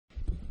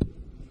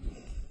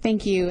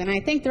Thank you, and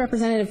I thank the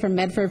representative from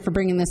Medford for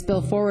bringing this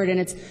bill forward. And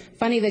it's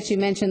funny that you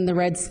mentioned the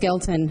Red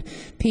Skelton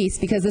piece,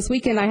 because this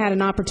weekend I had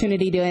an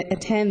opportunity to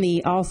attend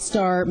the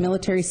All-Star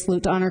Military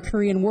Salute to honor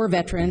Korean War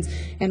veterans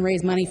and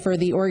raise money for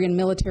the Oregon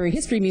Military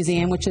History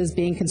Museum, which is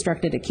being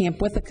constructed at Camp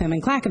Withicum in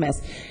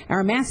Clackamas.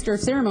 Our master of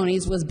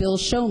ceremonies was Bill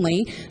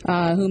Shonley,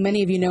 who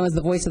many of you know as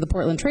the voice of the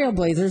Portland Trail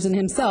Blazers, and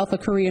himself a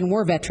Korean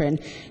War veteran.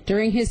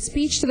 During his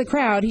speech to the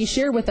crowd, he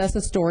shared with us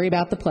a story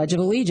about the Pledge of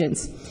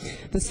Allegiance.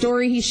 The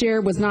story he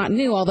shared was not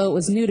new, although it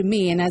was new to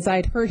me, and as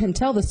I'd heard him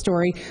tell the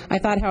story, I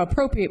thought how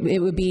appropriate it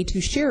would be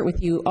to share it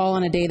with you all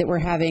on a day that we're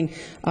having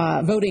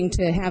voting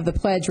to have the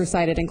pledge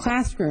recited in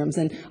classrooms.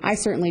 And I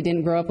certainly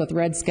didn't grow up with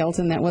Red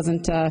Skelton. That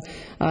wasn't a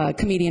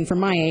comedian from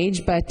my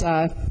age, but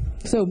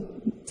so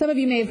some of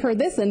you may have heard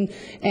this,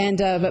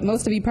 but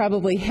most of you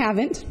probably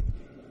haven't.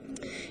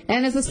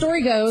 And as the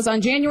story goes,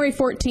 on January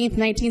 14th,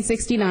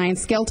 1969,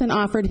 Skelton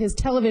offered his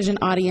television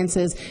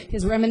audiences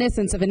his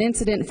reminiscence of an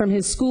incident from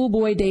his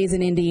schoolboy days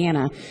in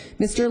Indiana.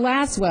 Mr.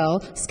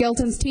 Laswell,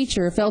 Skelton's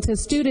teacher, felt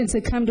his students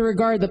had come to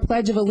regard the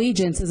Pledge of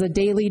Allegiance as a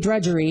daily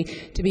drudgery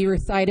to be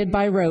recited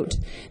by rote.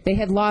 They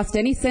had lost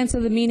any sense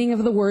of the meaning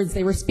of the words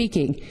they were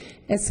speaking.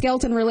 As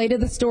Skelton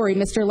related the story,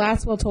 Mr.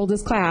 Laswell told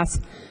his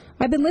class,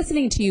 "I've been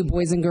listening to you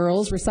boys and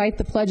girls recite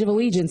the Pledge of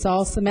Allegiance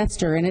all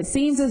semester, and it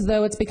seems as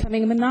though it's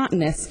becoming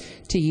monotonous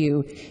to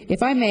you.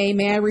 If I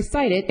may I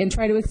recite it and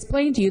try to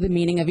explain to you the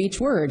meaning of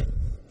each word?"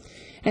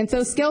 And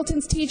so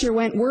Skelton's teacher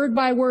went word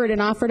by word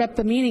and offered up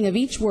the meaning of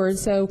each word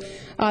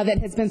that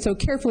has been so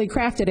carefully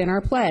crafted in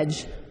our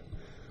pledge.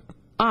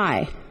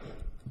 I,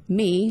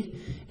 me,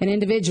 an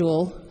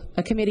individual,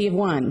 a committee of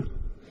one.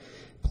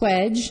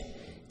 Pledge,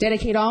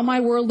 dedicate all my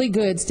worldly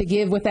goods to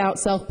give without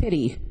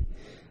self-pity.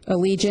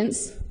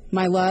 Allegiance,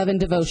 my love and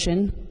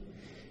devotion.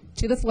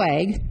 To the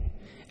flag,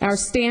 our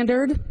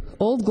standard,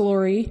 Old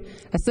Glory,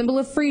 a symbol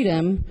of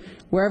freedom.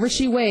 Wherever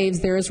she waves,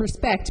 there is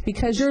respect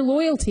because your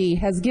loyalty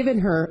has given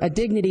her a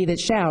dignity that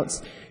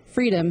shouts,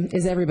 freedom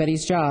is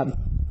everybody's job.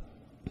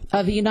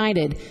 Of the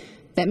united,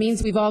 that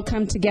means we've all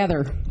come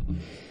together.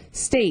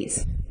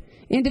 States,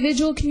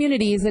 individual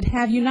communities that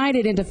have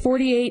united into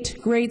 48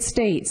 great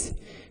states,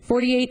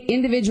 48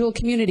 individual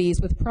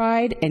communities with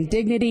pride and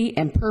dignity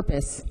and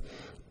purpose.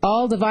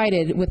 All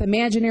divided with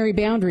imaginary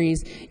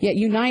boundaries, yet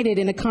united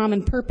in a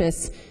common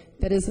purpose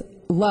that is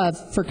love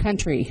for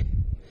country.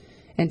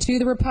 And to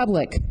the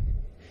Republic,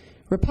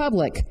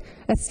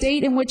 a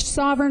state in which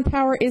sovereign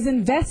power is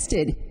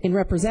invested in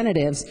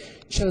representatives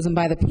chosen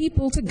by the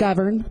people to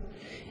govern,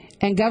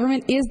 and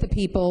government is the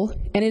people,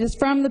 and it is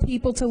from the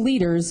people to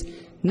leaders,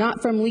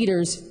 not from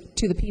leaders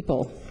to the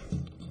people.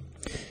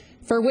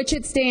 For which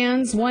it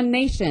stands one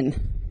nation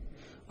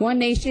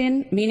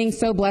meaning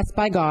so blessed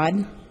by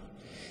God,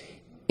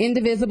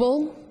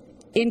 indivisible,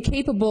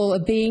 incapable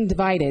of being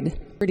divided,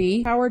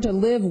 power to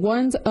live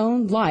one's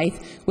own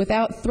life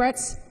without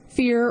threats,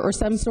 fear, or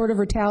some sort of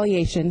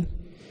retaliation,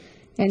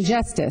 and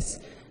justice,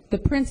 the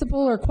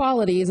principle or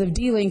qualities of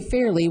dealing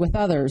fairly with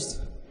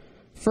others,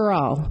 for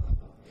all.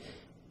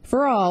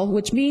 For all,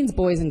 which means,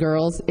 boys and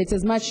girls, it's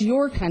as much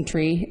your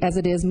country as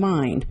it is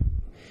mine.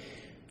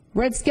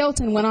 Red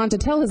Skelton went on to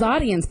tell his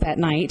audience that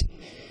night,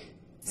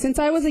 "Since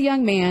I was a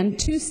young man,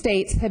 2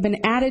 states have been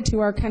added to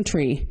our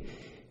country,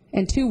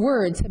 and 2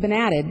 words have been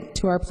added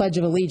to our Pledge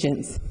of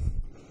Allegiance.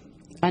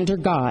 Under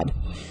God.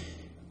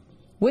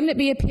 Wouldn't it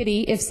be a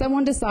pity if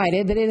someone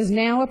decided that it is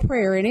now a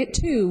prayer and it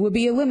too would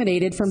be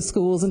eliminated from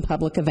schools and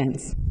public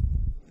events?"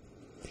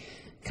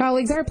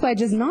 Colleagues, our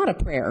pledge is not a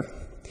prayer.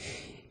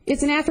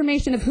 It's an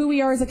affirmation of who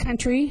we are as a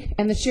country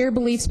and the shared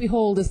beliefs we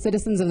hold as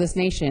citizens of this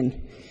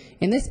nation.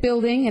 In this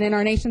building and in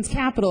our nation's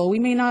capital, we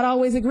may not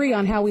always agree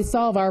on how we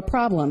solve our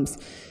problems,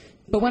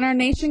 but when our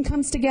nation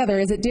comes together,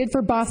 as it did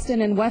for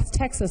Boston and West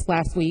Texas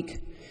last week,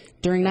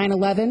 during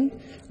 9/11,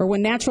 or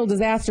when natural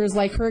disasters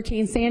like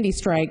Hurricane Sandy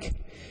strike,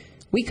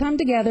 we come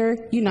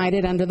together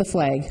united under the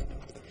flag.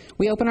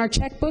 We open our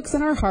checkbooks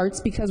and our hearts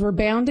because we're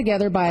bound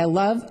together by a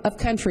love of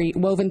country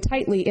woven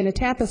tightly in a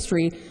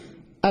tapestry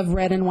of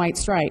red and white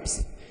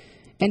stripes.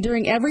 And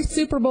during every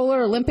Super Bowl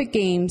or Olympic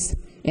Games,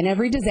 in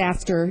every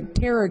disaster,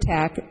 terror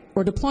attack,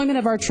 or deployment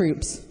of our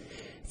troops,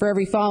 for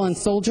every fallen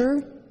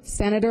soldier,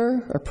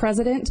 senator, or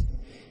president,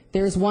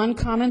 there is one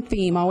common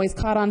theme always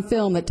caught on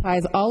film that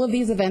ties all of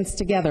these events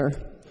together.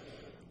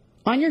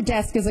 On your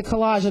desk is a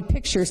collage of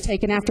pictures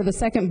taken after the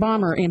second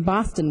bomber in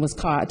Boston was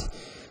caught.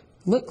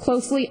 Look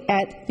closely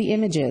at the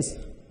images.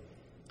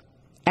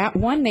 At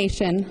one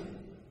nation,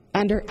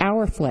 under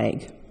our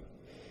flag.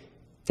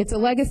 It's a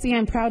legacy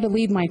I'm proud to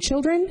leave my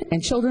children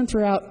and children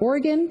throughout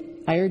Oregon.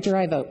 I urge your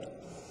I vote.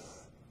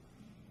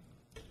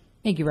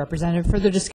 Thank you, Representative. Further discussion?